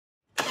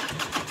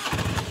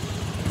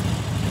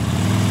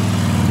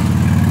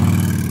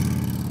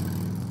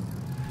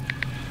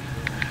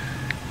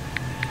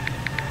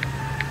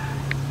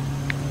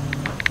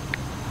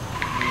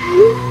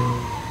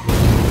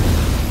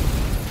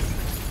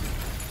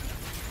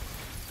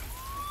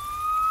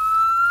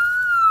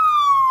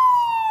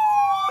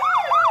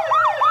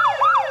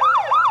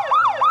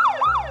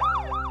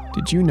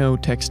Did you know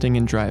texting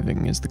and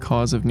driving is the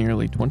cause of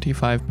nearly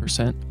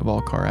 25% of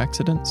all car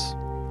accidents?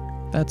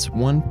 That's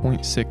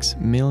 1.6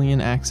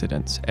 million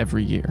accidents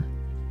every year,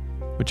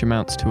 which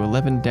amounts to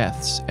 11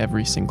 deaths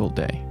every single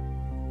day.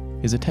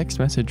 Is a text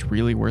message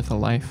really worth a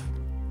life?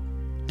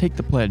 Take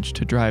the pledge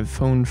to drive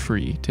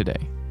phone-free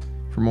today.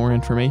 For more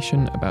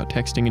information about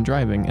texting and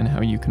driving and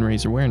how you can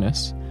raise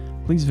awareness,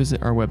 please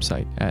visit our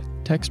website at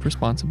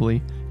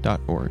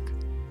textresponsibly.org.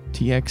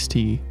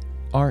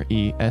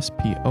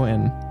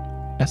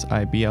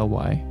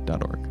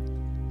 TXTRESPONSIBLY.org.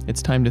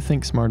 It's time to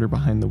think smarter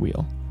behind the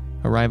wheel.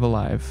 Arrive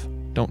alive.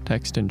 Don't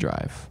text and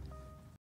drive.